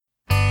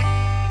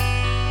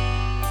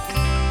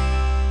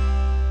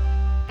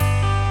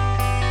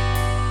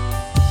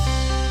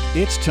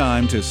It's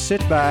time to sit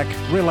back,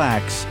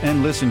 relax,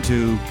 and listen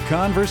to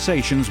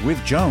Conversations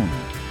with Joan.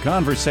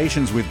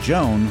 Conversations with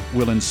Joan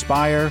will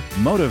inspire,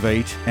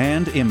 motivate,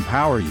 and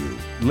empower you.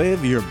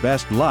 Live your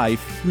best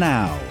life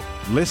now.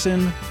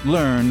 Listen,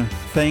 learn,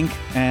 think,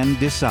 and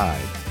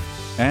decide.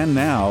 And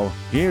now,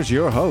 here's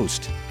your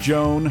host,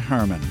 Joan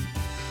Herman.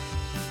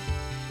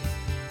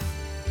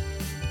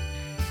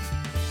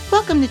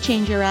 Welcome to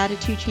Change Your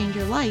Attitude, Change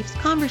Your Life's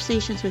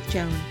Conversations with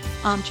Joan.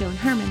 I'm Joan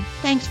Herman.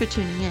 Thanks for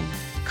tuning in.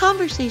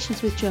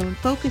 Conversations with Joan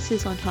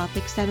focuses on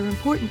topics that are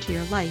important to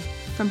your life,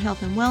 from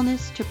health and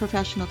wellness to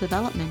professional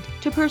development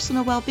to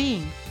personal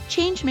well-being.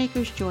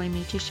 Changemakers join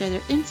me to share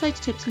their insights,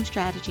 tips, and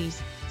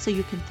strategies so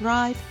you can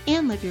thrive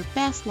and live your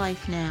best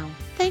life now.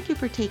 Thank you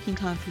for taking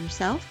time for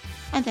yourself,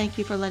 and thank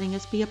you for letting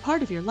us be a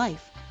part of your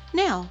life.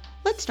 Now,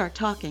 let's start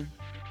talking.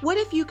 What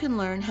if you can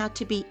learn how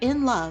to be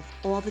in love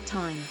all the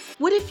time?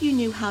 What if you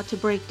knew how to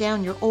break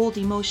down your old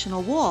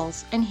emotional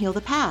walls and heal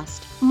the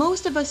past?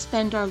 Most of us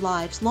spend our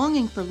lives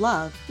longing for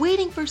love,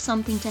 waiting for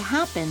something to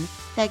happen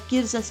that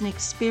gives us an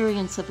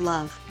experience of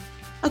love.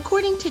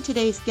 According to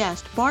today's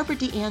guest, Barbara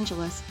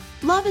DeAngelis,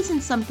 love isn't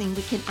something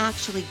we can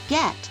actually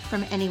get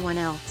from anyone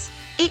else.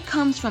 It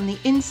comes from the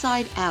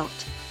inside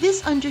out.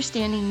 This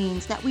understanding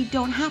means that we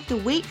don't have to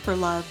wait for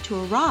love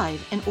to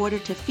arrive in order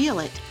to feel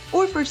it,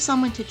 or for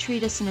someone to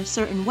treat us in a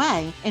certain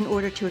way in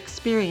order to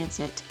experience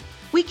it.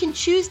 We can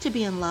choose to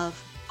be in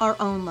love, our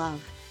own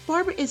love.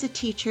 Barbara is a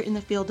teacher in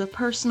the field of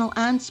personal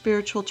and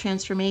spiritual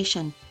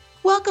transformation.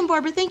 Welcome,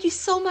 Barbara. Thank you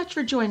so much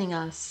for joining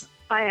us.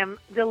 I am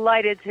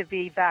delighted to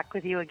be back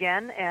with you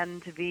again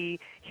and to be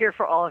here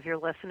for all of your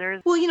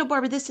listeners. Well,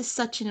 Barbara, this is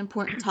such an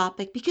important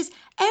topic because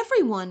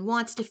everyone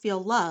wants to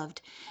feel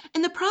loved.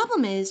 And the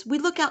problem is we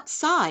look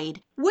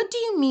outside. What do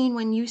you mean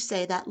when you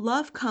say that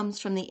love comes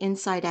from the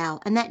inside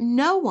out and that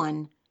no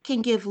one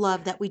can give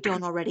love that we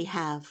don't already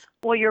have?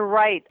 Well, you're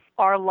right.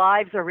 Our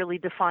lives are really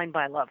defined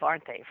by love,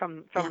 aren't they?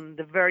 From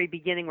the very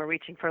beginning, we're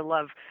reaching for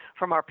love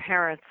from our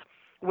parents.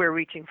 We're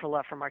reaching for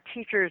love from our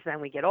teachers. Then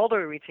we get older,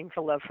 we're reaching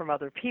for love from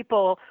other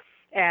people.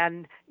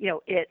 And,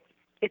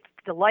 it's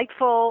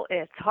delightful,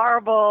 it's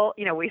horrible,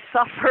 we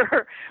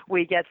suffer,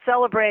 we get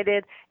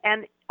celebrated.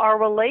 And our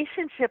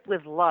relationship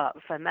with love,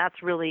 and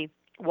that's really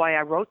why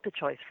I wrote The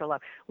Choice for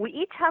Love, we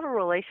each have a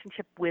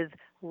relationship with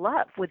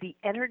love, with the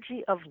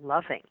energy of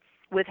loving,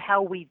 with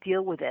how we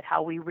deal with it,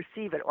 how we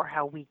receive it, or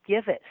how we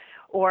give it,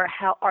 or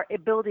how our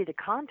ability to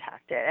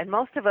contact it. And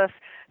most of us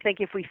think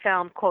if we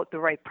found, quote, the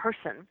right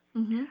person,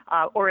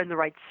 or in the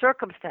right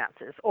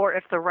circumstances, or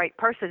if the right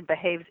person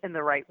behaves in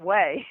the right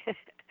way,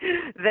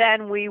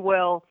 then we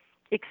will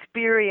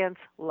experience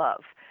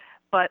love.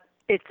 But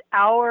it's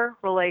our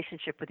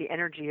relationship with the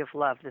energy of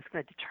love that's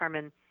going to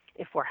determine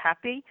if we're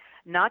happy,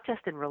 not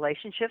just in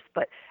relationships,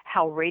 but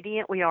how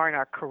radiant we are in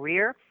our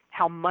career,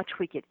 how much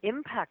we can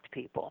impact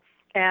people.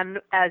 And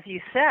as you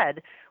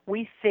said,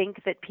 we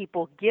think that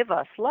people give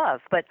us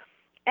love, but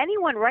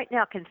anyone right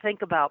now can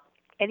think about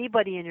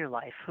anybody in your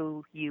life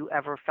who you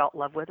ever felt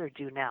love with or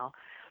do now.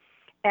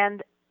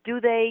 And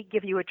do they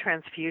give you a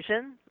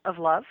transfusion of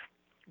love?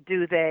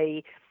 Do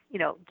they,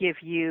 give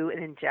you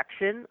an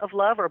injection of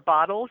love or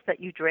bottles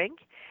that you drink?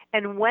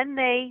 And when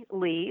they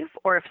leave,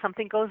 or if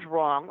something goes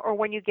wrong, or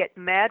when you get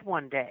mad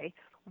one day,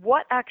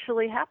 what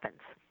actually happens?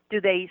 Do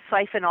they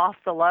siphon off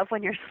the love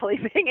when you're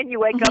sleeping and you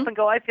wake up and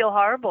go, I feel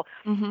horrible?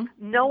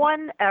 No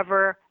one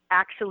ever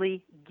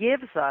actually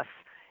gives us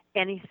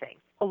anything.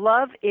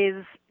 Love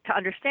is, to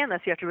understand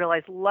this, you have to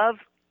realize love,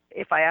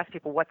 if I ask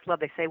people what's love,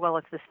 they say, well,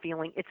 it's this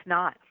feeling. It's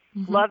not.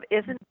 Love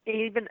isn't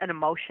even an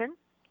emotion.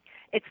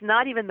 It's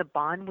not even the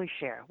bond we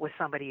share with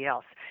somebody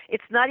else.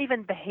 It's not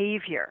even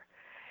behavior.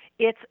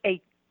 It's a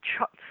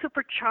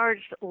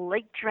supercharged,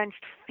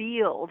 lake-drenched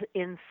field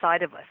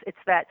inside of us. It's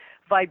that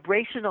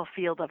vibrational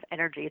field of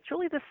energy. It's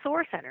really the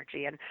source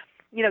energy. And,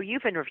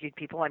 you've interviewed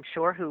people, I'm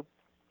sure, who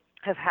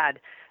have had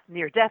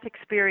near-death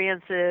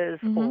experiences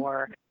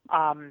or,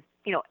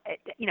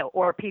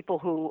 or people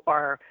who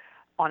are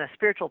on a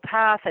spiritual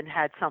path and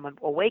had some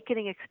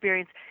awakening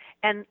experience.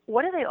 And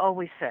what do they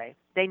always say?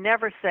 They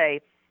never say,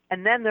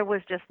 and then there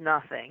was just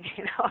nothing,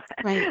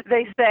 Right.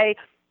 They say,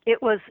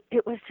 it was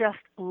just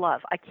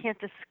love. I can't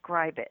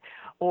describe it.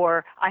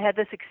 Or I had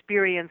this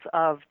experience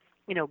of,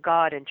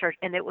 God and church,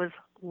 and it was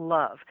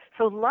love.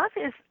 So love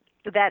is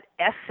that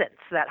essence,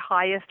 that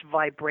highest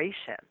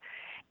vibration.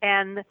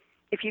 And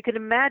if you can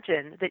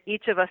imagine that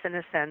each of us, in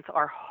a sense,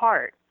 our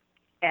heart,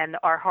 and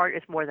our heart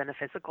is more than a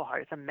physical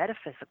heart, it's a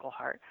metaphysical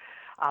heart,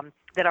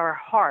 that our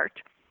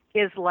heart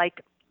is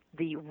like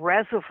the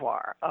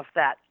reservoir of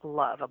that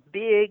love, a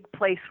big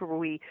place where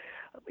we,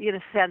 in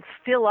a sense,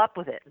 fill up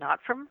with it, not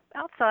from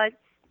outside,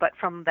 but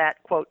from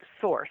that, quote,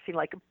 source,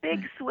 like a big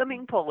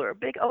swimming pool or a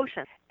big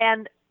ocean.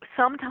 And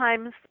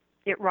sometimes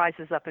it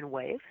rises up in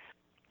waves,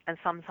 and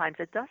sometimes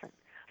it doesn't.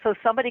 So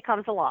somebody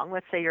comes along,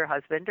 let's say your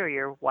husband or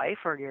your wife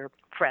or your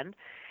friend,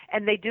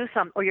 and they do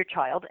or your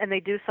child, and they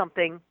do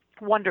something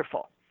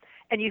wonderful.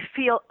 And you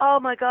feel, oh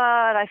my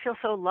God, I feel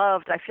so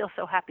loved, I feel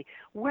so happy.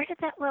 Where did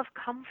that love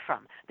come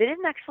from? They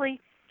didn't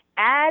actually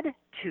add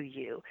to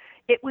you.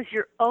 It was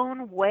your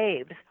own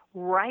waves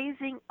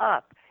rising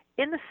up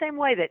in the same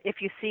way that if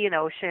you see an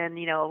ocean,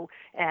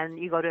 and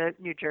you go to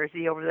New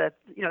Jersey over the,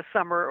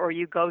 summer, or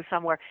you go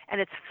somewhere and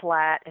it's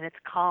flat and it's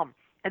calm.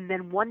 And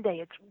then one day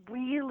it's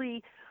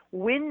really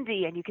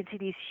windy and you can see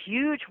these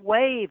huge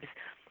waves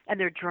and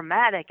they're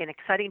dramatic and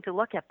exciting to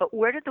look at. But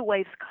where did the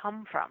waves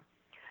come from?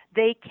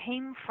 They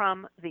came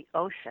from the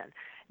ocean.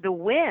 The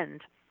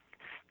wind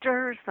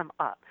stirs them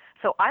up.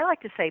 So I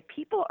like to say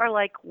people are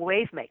like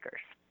wave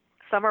makers.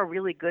 Some are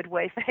really good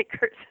wave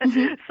makers.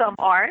 Some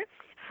aren't.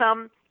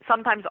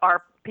 Sometimes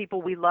our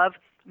people we love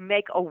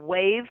make a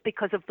wave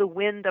because of the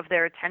wind of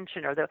their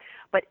attention,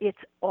 but it's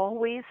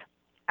always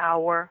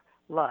our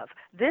love.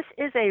 This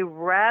is a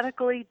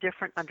radically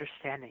different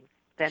understanding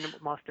than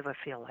most of us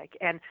feel like.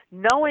 And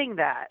knowing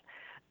that,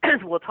 as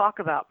we'll talk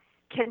about,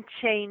 can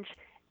change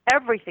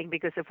everything,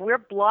 because if we're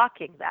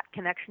blocking that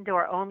connection to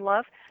our own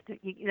love,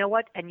 you know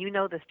what? And you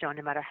know this, Joan,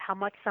 no matter how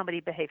much somebody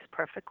behaves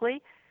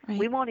perfectly, right,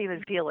 we won't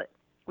even feel it.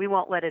 We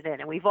won't let it in.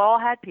 And we've all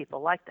had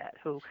people like that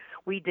who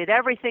we did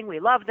everything, we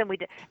loved them,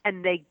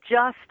 and they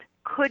just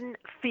couldn't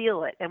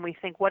feel it. And we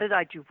think, what did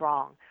I do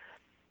wrong?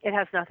 It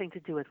has nothing to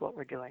do with what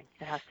we're doing.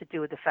 It has to do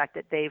with the fact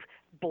that they've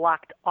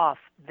blocked off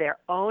their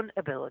own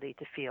ability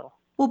to feel.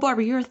 Well,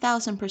 Barbara, you're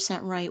 1,000%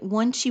 right.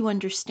 Once you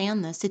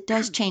understand this, it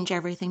does change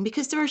everything,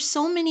 because there are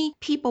so many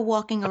people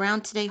walking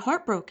around today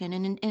heartbroken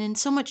and in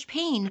so much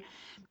pain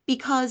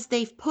because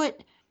they've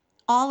put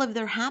all of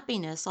their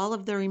happiness, all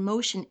of their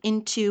emotion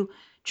into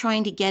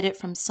trying to get it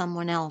from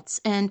someone else.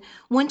 And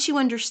once you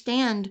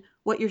understand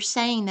what you're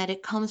saying, that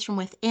it comes from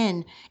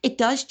within, it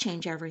does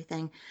change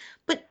everything.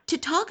 But to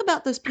talk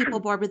about those people,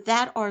 Barbara,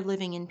 that are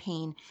living in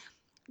pain,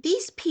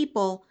 these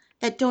people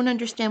that don't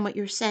understand what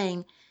you're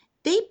saying,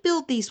 they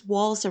build these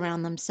walls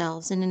around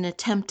themselves in an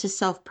attempt to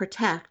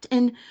self-protect.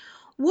 And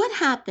what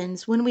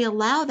happens when we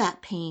allow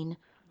that pain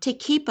to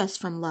keep us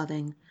from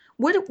loving?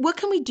 What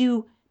can we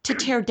do to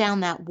tear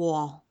down that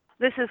wall?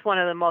 This is one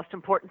of the most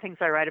important things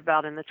I write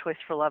about in The Choice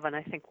for Love, and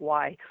I think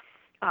why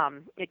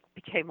it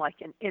became like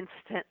an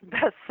instant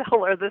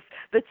bestseller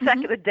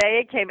the day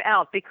it came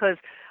out, because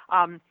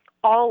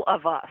all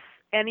of us,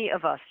 any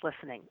of us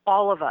listening,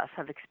 all of us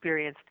have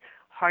experienced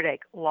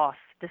heartache, loss,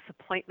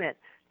 disappointment,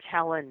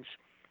 challenge,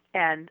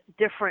 and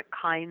different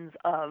kinds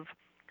of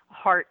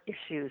heart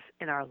issues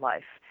in our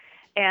life.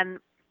 And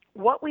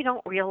what we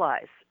don't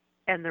realize,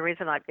 and the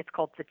reason it's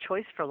called The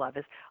Choice for Love,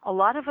 is a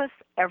lot of us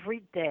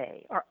every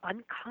day are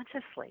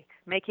unconsciously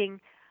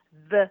making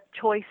the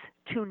choice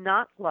to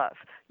not love,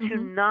 to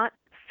not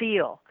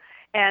feel.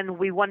 And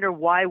we wonder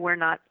why we're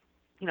not,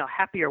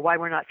 happy, or why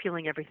we're not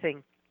feeling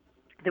everything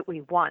that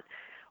we want.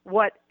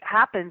 What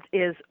happens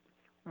is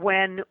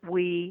when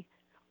we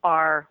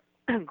are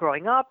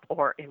growing up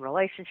or in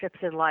relationships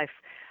in life,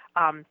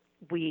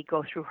 we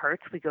go through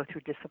hurts, we go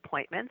through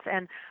disappointments.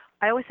 And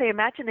I always say,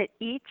 imagine that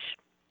each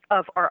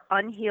of our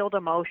unhealed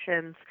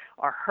emotions,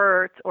 our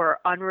hurts, or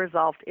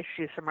unresolved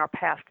issues from our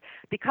past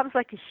becomes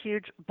like a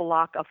huge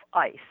block of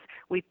ice.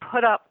 We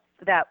put up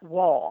that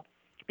wall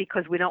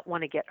because we don't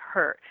want to get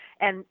hurt.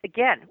 And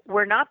again,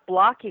 we're not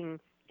blocking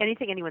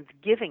anything anyone's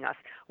giving us.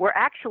 We're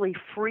actually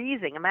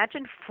freezing.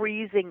 Imagine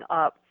freezing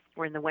up.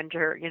 We're in the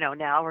winter,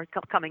 now we're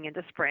coming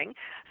into spring.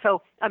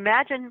 So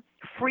imagine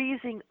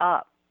freezing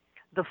up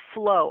the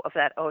flow of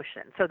that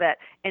ocean, so that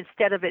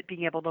instead of it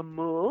being able to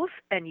move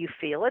and you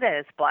feel it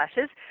as it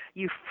splashes,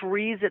 you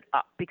freeze it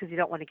up because you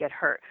don't want to get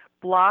hurt.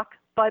 Block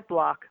by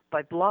block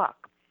by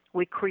block,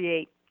 we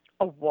create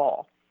a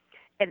wall.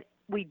 And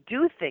we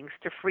do things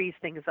to freeze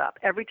things up.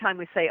 Every time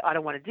we say, I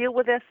don't want to deal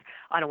with this,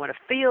 I don't want to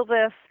feel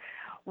this,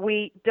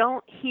 we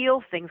don't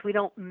heal things, we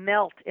don't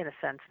melt, in a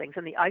sense, things,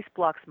 and the ice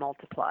blocks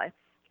multiply.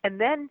 And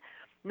then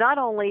not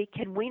only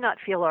can we not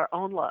feel our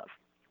own love,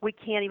 we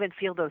can't even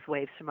feel those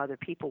waves from other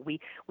people. We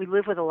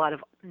live with a lot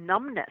of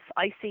numbness,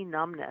 icy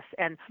numbness,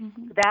 and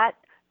that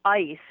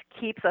ice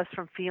keeps us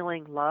from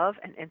feeling love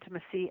and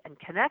intimacy and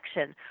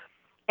connection.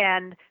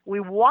 And we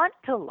want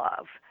to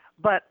love,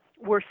 but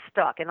we're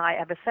stuck. And I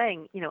have a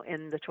saying,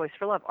 in The Choice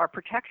for Love, our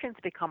protections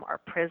become our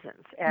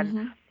prisons.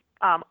 And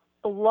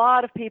a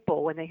lot of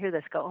people, when they hear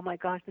this, go, oh my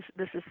gosh,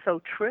 this is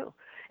so true.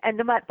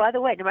 And by the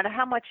way, no matter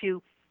how much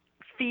you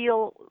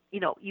feel,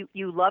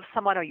 you love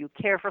someone, or you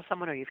care for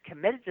someone, or you've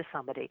committed to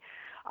somebody,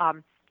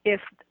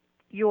 if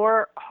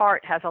your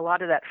heart has a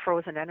lot of that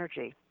frozen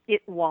energy,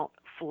 it won't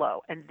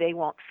flow and they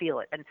won't feel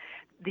it. And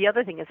the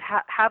other thing is,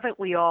 haven't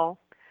we all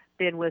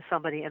been with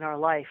somebody in our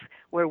life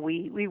where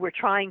we were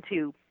trying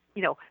to,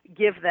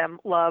 give them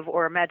love,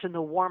 or imagine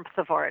the warmth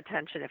of our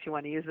attention, if you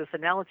want to use this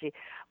analogy,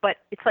 but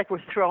it's like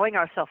we're throwing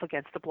ourselves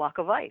against a block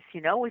of ice.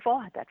 We've all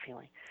had that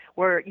feeling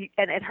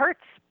and it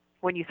hurts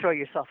when you throw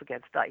yourself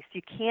against ice.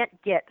 You can't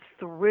get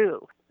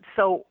through.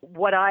 So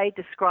what I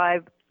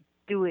describe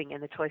doing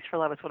in The Choice for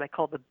Love is what I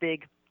call the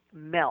big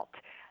melt,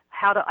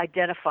 how to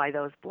identify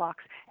those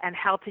blocks and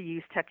how to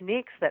use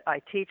techniques that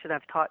I teach and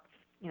I've taught,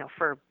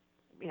 for,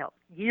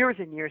 years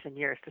and years and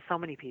years to so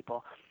many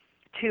people,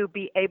 to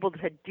be able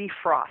to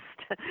defrost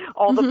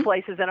all the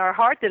places in our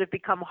heart that have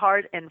become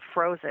hard and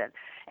frozen.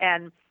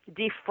 And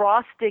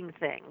defrosting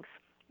things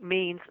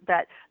means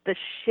that the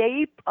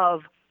shape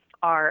of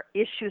our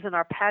issues and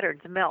our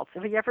patterns melts.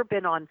 Have you ever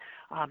been on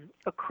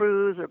a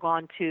cruise or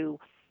gone to,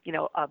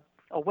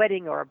 a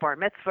wedding or a bar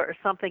mitzvah or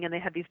something, and they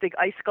have these big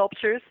ice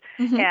sculptures,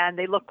 and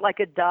they look like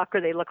a duck or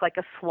they look like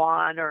a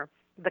swan or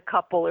the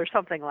couple or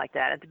something like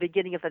that at the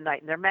beginning of the night,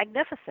 and they're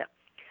magnificent.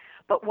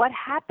 But what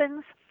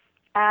happens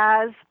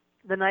as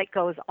the night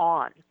goes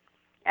on,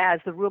 as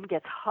the room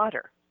gets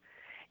hotter,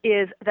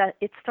 is that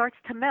it starts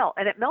to melt,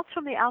 and it melts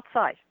from the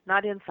outside,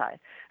 not inside.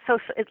 So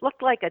it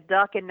looked like a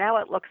duck, and now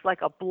it looks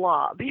like a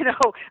blob.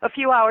 A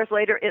few hours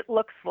later, it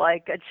looks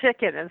like a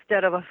chicken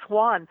instead of a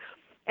swan.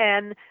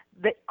 And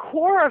the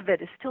core of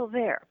it is still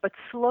there, but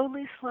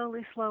slowly,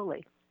 slowly,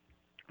 slowly,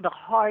 the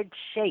hard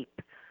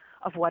shape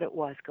of what it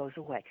was goes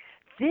away.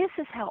 This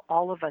is how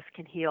all of us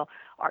can heal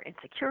our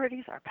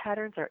insecurities, our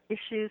patterns, our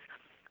issues.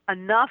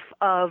 Enough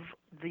of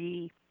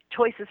the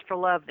choices for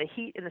love, the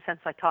heat in the sense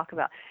I talk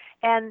about.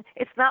 And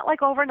it's not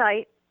like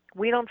overnight.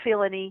 We don't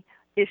feel any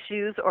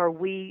issues or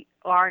we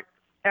aren't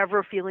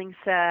ever feeling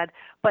sad,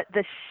 but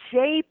the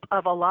shape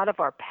of a lot of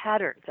our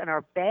patterns and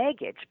our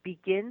baggage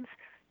begins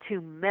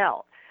to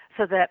melt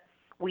so that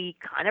we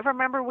kind of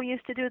remember we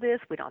used to do this,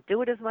 we don't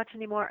do it as much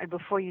anymore, and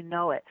before you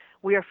know it,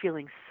 we are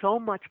feeling so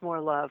much more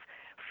love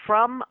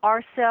from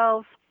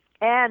ourselves,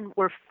 and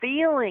we're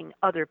feeling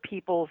other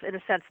people's, in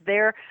a sense,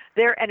 their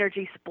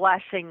energy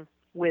splashing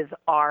with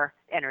our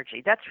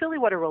energy. That's really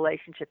what a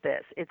relationship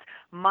is. It's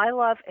my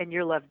love and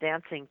your love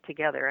dancing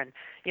together. And,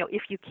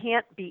 if you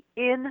can't be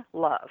in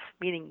love,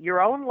 meaning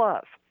your own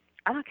love,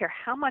 I don't care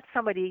how much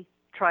somebody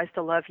tries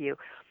to love you,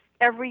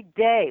 every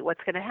day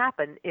what's going to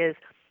happen is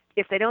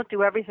if they don't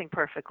do everything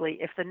perfectly,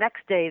 if the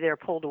next day they're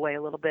pulled away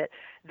a little bit,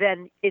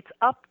 then it's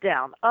up,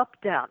 down,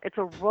 up, down. It's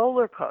a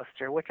roller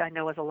coaster, which I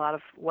know is a lot of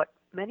what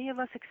many of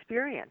us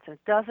experience. And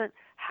it doesn't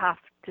have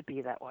to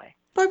be that way.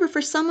 Barbara,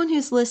 for someone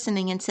who's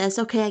listening and says,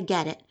 okay, I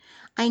get it,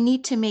 I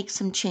need to make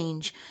some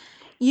change.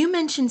 You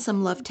mentioned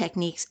some love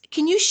techniques.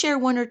 Can you share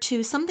one or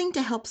two, something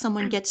to help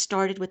someone get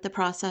started with the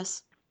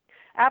process?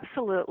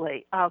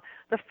 Absolutely.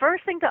 The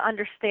first thing to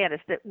understand is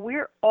that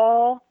we're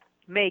all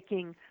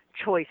making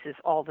choices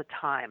all the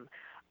time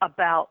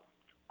about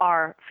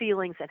our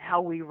feelings and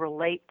how we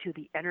relate to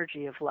the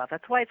energy of love.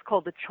 That's why it's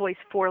called the choice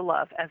for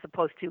love as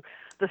opposed to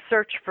the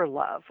search for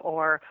love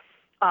or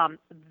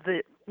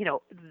the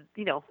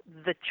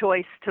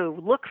choice to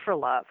look for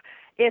love.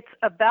 It's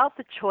about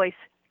the choice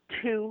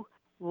to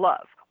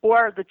love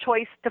or the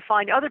choice to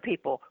find other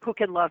people who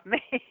can love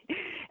me.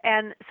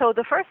 And so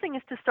the first thing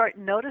is to start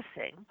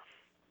noticing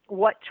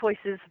what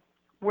choices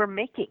we're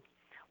making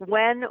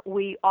when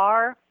we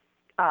are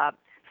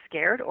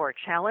scared or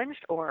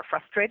challenged or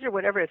frustrated or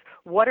whatever it is.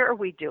 What are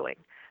we doing?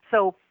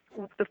 So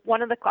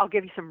I'll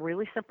give you some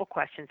really simple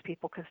questions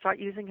people can start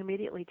using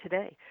immediately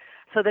today.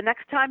 So the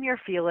next time you're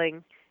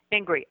feeling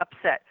angry,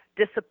 upset,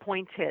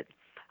 disappointed,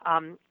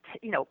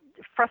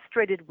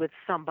 frustrated with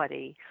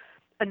somebody,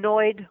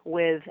 annoyed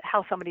with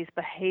how somebody's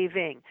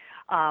behaving,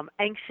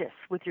 anxious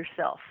with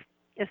yourself,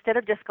 instead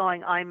of just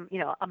going, I'm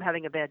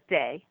having a bad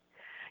day,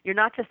 you're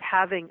not just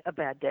having a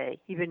bad day,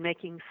 you've been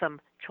making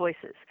some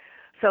choices.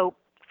 So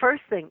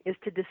first thing is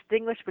to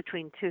distinguish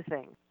between two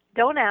things.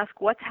 Don't ask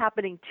what's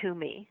happening to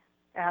me.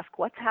 Ask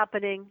what's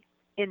happening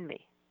in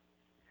me.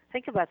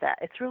 Think about that.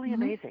 It's really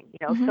amazing.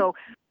 So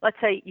let's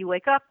say you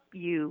wake up,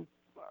 you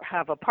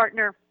have a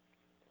partner,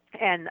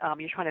 and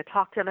you're trying to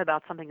talk to them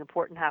about something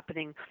important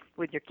happening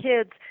with your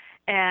kids,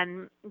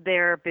 and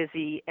they're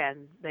busy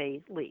and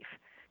they leave,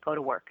 go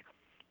to work.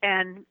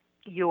 And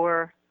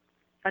you're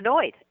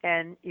annoyed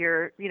and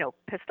you're,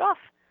 pissed off.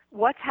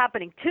 What's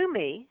happening to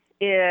me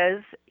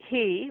is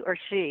he or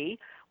she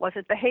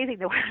wasn't behaving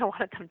the way I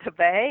wanted them to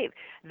behave.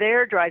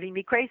 They're driving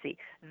me crazy.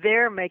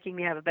 They're making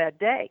me have a bad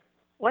day.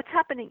 What's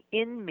happening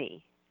in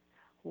me?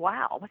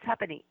 Wow, what's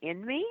happening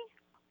in me?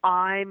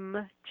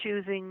 I'm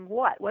choosing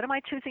what? What am I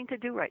choosing to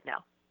do right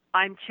now?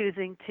 I'm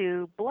choosing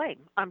to blame.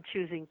 I'm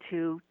choosing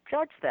to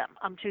judge them.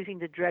 I'm choosing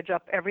to dredge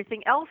up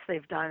everything else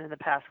they've done in the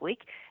past week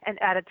and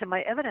add it to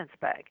my evidence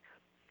bag.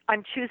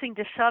 I'm choosing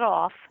to shut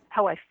off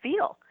how I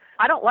feel.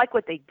 I don't like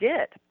what they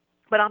did,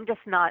 but I'm just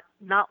not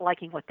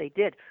liking what they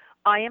did.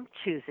 I am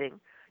choosing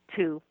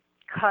to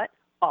cut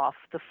off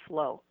the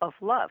flow of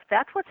love.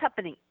 That's what's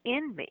happening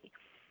in me.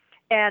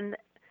 And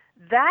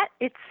that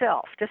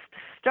itself, just to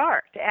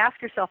start, to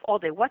ask yourself all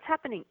day, what's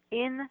happening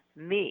in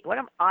me? What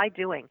am I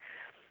doing?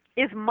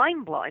 Is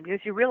mind-blowing because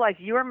you realize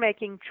you're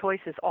making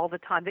choices all the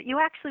time that you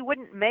actually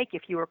wouldn't make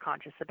if you were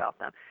conscious about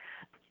them.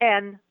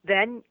 And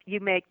then you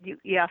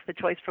ask the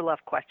choice for love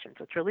questions.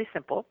 It's really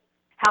simple.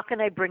 How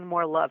can I bring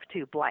more love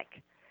to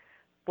blank?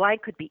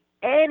 Blank could be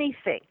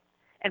anything.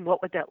 And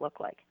what would that look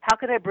like? How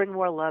can I bring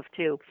more love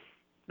to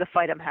the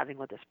fight I'm having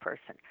with this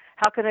person?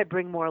 How can I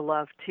bring more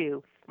love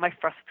to my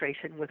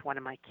frustration with one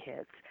of my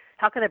kids?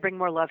 How can I bring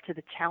more love to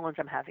the challenge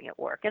I'm having at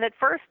work? And at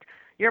first,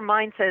 your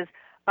mind says,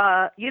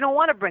 you don't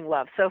want to bring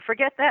love, so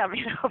forget them.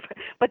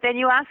 But then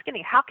you ask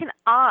how can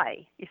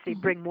I,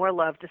 bring more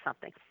love to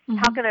something?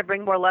 How can I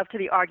bring more love to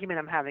the argument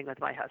I'm having with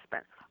my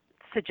husband?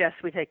 Suggest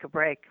we take a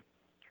break.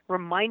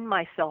 remind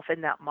myself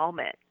in that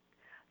moment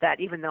that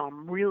even though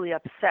I'm really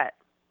upset,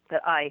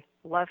 that I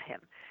love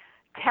him.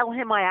 Tell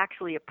him I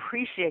actually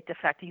appreciate the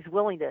fact he's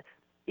willing to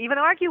even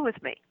argue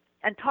with me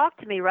and talk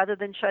to me rather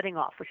than shutting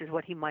off, which is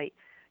what he might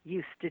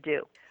used to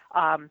do.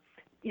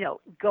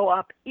 Go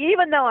up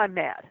even though I'm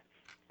mad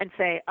and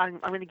say, I'm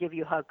going to give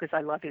you a hug because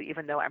I love you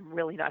even though I'm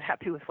really not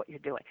happy with what you're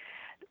doing.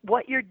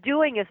 What you're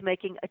doing is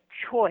making a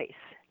choice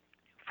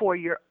for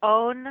your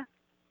own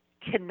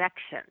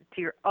connection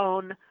to your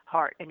own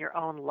heart and your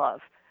own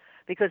love.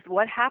 Because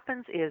what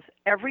happens is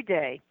every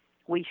day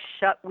we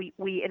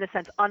in a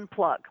sense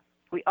unplug.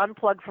 We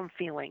unplug from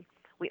feeling.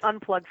 We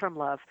unplug from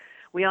love.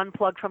 We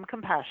unplug from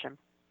compassion.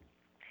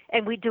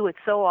 And we do it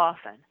so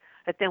often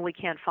that then we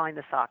can't find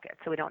the socket,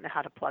 so we don't know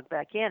how to plug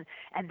back in.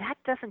 And that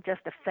doesn't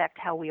just affect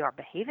how we are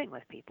behaving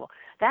with people.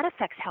 That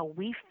affects how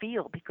we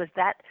feel, because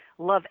that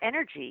love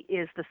energy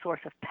is the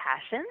source of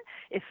passion.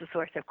 It's the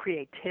source of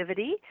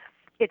creativity.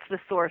 It's the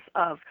source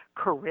of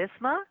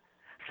charisma.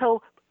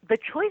 So the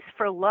choice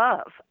for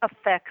love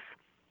affects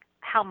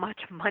how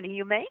much money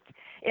you make.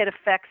 It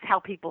affects how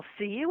people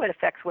see you. It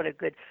affects what a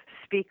good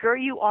speaker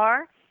you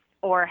are,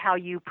 or how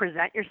you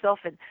present yourself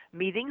in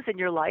meetings in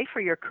your life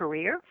or your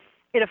career.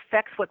 It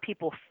affects what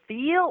people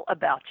feel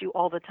about you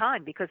all the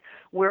time, because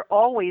we're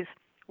always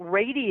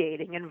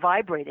radiating and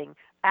vibrating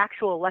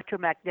actual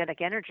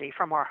electromagnetic energy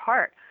from our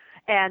heart.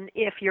 And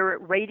if you're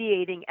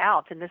radiating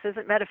out, and this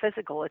isn't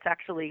metaphysical, it's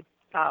actually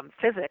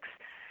physics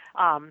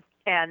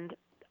and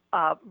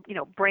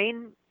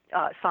brain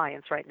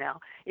science right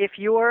now. If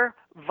you're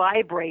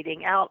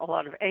vibrating out a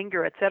lot of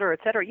anger, et cetera,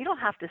 you don't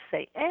have to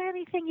say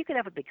anything. You can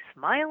have a big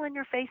smile on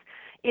your face.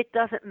 It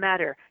doesn't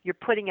matter. You're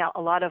putting out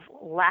a lot of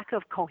lack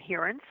of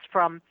coherence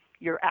from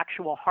your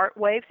actual heart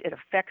waves. It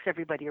affects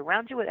everybody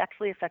around you. It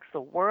actually affects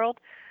the world.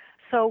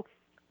 So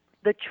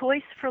the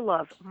choice for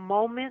love,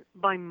 moment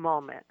by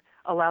moment,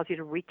 allows you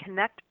to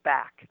reconnect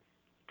back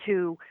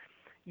to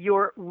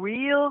your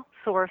real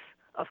source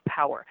of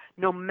power,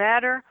 no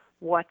matter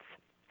what's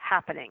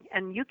happening.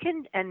 And you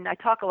can, and I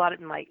talk a lot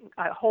in my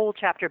whole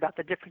chapter about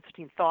the difference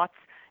between thoughts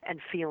and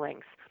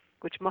feelings,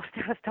 which most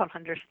of us don't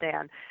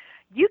understand.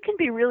 You can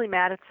be really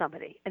mad at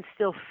somebody and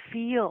still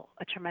feel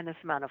a tremendous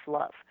amount of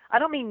love. I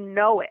don't mean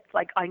know it,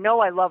 like I know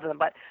I love them,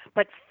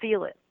 but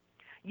feel it.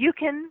 You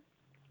can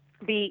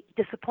be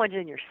disappointed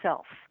in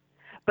yourself,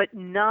 but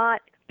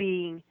not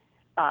be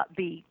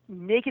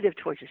negative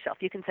towards yourself.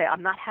 You can say,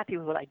 I'm not happy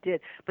with what I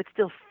did, but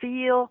still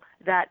feel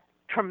that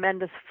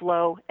tremendous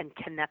flow and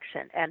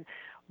connection. And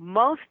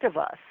most of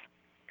us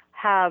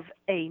have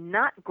a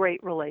not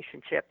great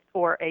relationship,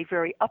 or a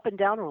very up and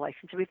down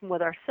relationship, even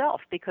with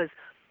ourselves, because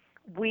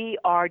we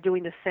are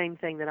doing the same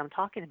thing that I'm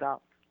talking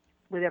about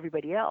with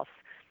everybody else,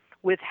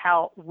 with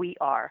how we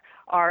are.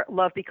 Our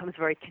love becomes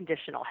very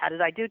conditional. How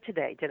did I do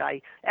today? Did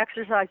I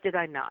exercise? Did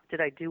I not?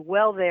 Did I do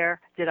well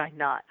there? Did I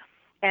not?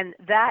 And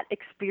that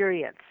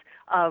experience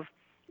of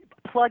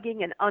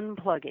plugging and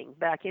unplugging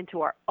back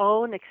into our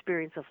own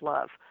experience of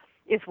love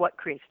is what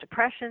creates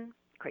depression,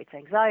 creates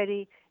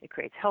anxiety, it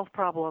creates health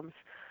problems.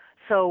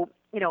 So,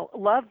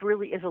 love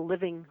really is a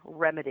living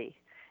remedy.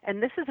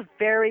 And this is a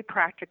very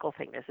practical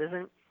thing. This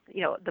isn't,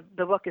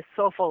 the book is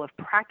so full of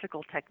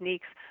practical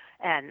techniques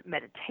and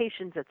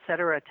meditations, et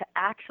cetera, to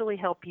actually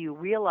help you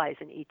realize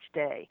in each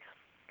day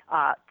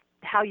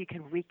how you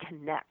can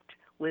reconnect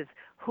with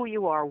who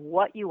you are,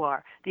 what you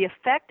are. The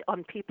effect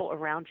on people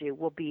around you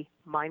will be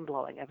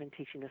mind-blowing. I've been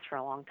teaching this for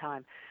a long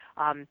time.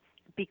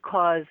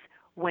 Because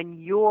when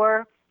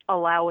you're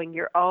allowing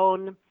your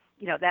own,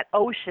 that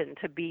ocean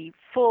to be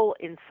full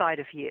inside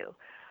of you,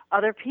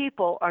 other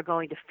people are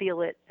going to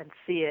feel it and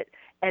see it,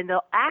 and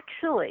it'll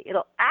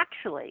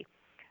actually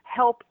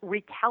help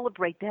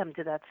recalibrate them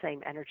to that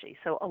same energy.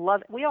 So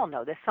we all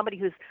know this. Somebody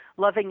who's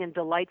loving and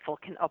delightful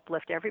can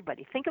uplift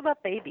everybody. Think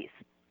about babies.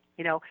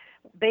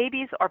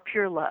 Babies are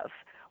pure love.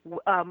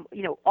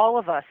 All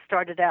of us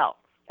started out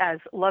as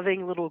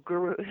loving little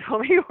gurus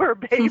when we were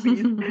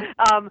babies,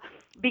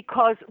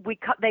 because we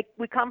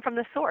come from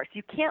the source.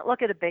 You can't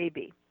look at a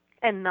baby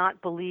and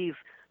not believe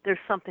there's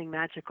something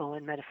magical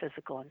and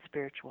metaphysical and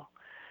spiritual.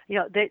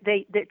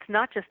 It's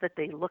not just that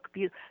they look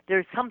beautiful.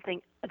 There's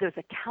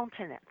a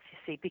countenance, you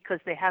see, because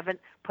they haven't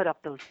put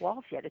up those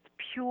walls yet. It's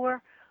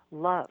pure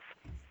love.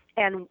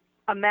 And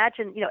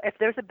imagine, if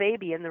there's a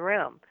baby in the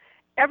room,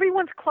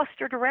 everyone's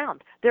clustered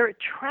around. They're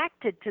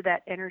attracted to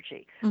that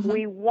energy. Mm-hmm.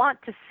 We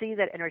want to see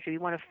that energy. We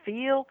want to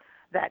feel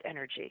that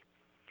energy.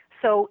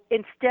 So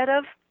instead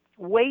of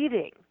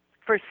waiting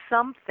for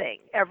something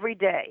every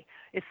day,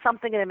 is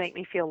something going to make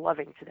me feel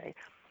loving today?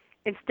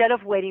 Instead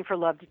of waiting for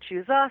love to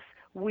choose us,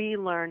 we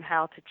learn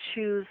how to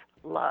choose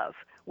love,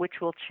 which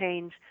will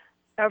change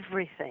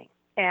everything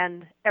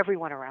and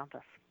everyone around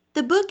us.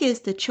 The book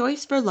is The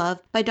Choice for Love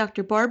by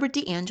Dr. Barbara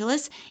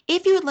DeAngelis.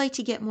 If you would like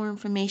to get more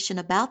information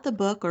about the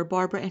book or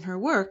Barbara and her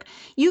work,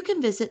 you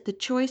can visit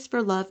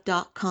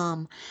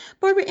thechoiceforlove.com.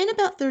 Barbara, in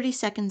about 30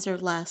 seconds or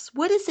less,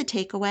 what is the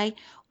takeaway?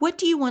 What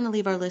do you want to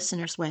leave our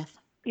listeners with?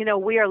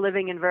 We are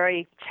living in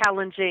very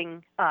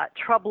challenging,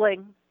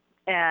 troubling,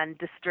 and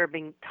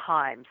disturbing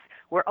times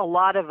where a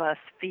lot of us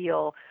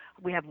feel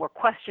we have more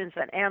questions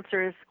than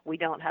answers. We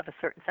don't have a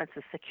certain sense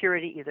of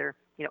security either,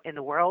 in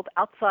the world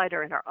outside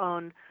or in our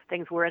own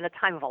things. We're in a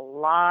time of a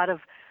lot of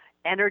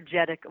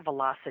energetic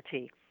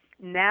velocity.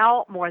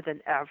 Now more than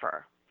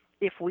ever,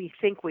 if we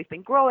think we've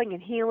been growing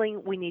and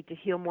healing, we need to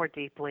heal more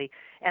deeply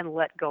and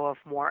let go of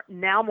more.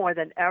 Now more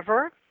than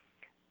ever,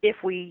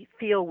 if we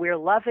feel we're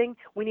loving,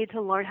 we need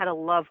to learn how to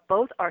love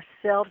both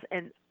ourselves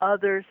and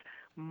others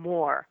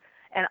more.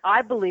 And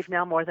I believe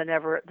now more than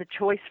ever, the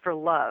choice for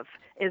love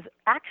is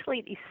actually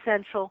an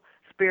essential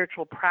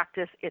spiritual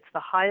practice. It's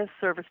the highest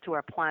service to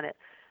our planet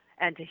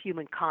and to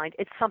humankind.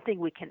 It's something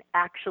we can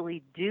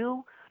actually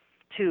do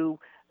to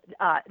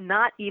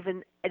not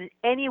even in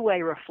any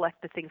way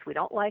reflect the things we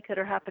don't like that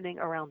are happening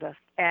around us,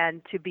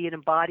 and to be an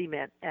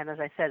embodiment and, as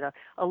I said,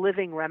 a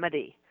living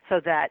remedy so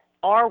that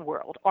our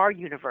world, our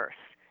universe,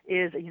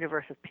 is a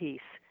universe of peace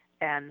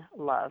and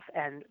love.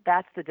 And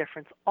that's the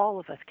difference all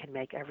of us can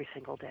make every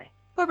single day.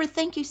 Barbara,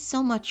 thank you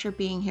so much for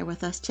being here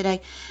with us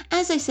today.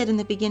 As I said in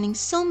the beginning,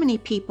 so many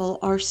people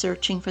are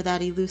searching for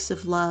that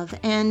elusive love.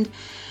 And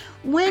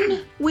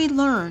when we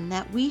learn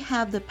that we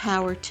have the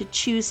power to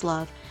choose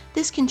love,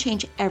 this can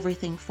change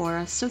everything for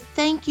us. So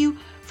thank you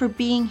for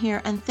being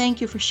here, and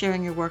thank you for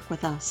sharing your work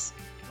with us.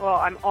 Well,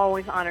 I'm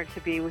always honored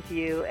to be with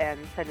you and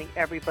sending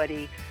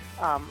everybody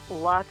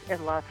lots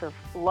and lots of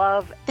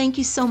love. Thank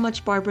you so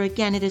much, Barbara.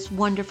 Again, it is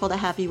wonderful to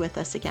have you with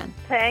us again.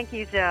 Thank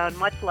you, Joan.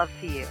 Much love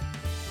to you.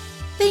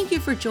 Thank you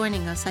for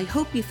joining us. I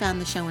hope you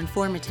found the show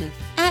informative.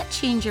 At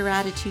Change Your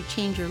Attitude,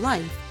 Change Your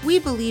Life, we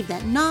believe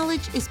that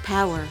knowledge is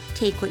power.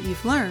 Take what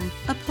you've learned,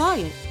 apply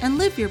it, and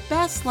live your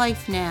best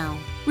life now.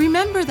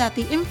 Remember that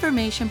the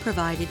information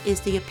provided is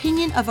the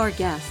opinion of our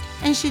guest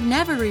and should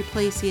never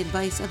replace the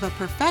advice of a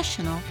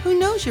professional who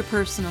knows your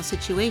personal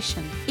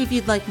situation. If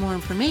you'd like more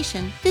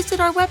information, visit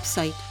our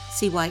website,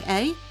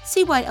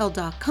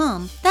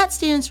 CYACYL.com. That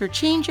stands for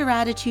Change Your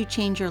Attitude,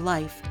 Change Your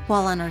Life.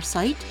 While on our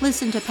site,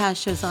 listen to past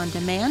shows on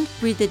demand,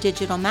 read the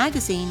digital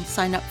magazine,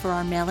 sign up for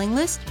our mailing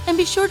list, and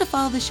be sure to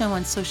follow the show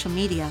on social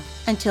media.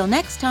 Until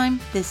next time,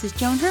 this is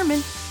Joan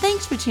Herman.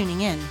 Thanks for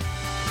tuning in.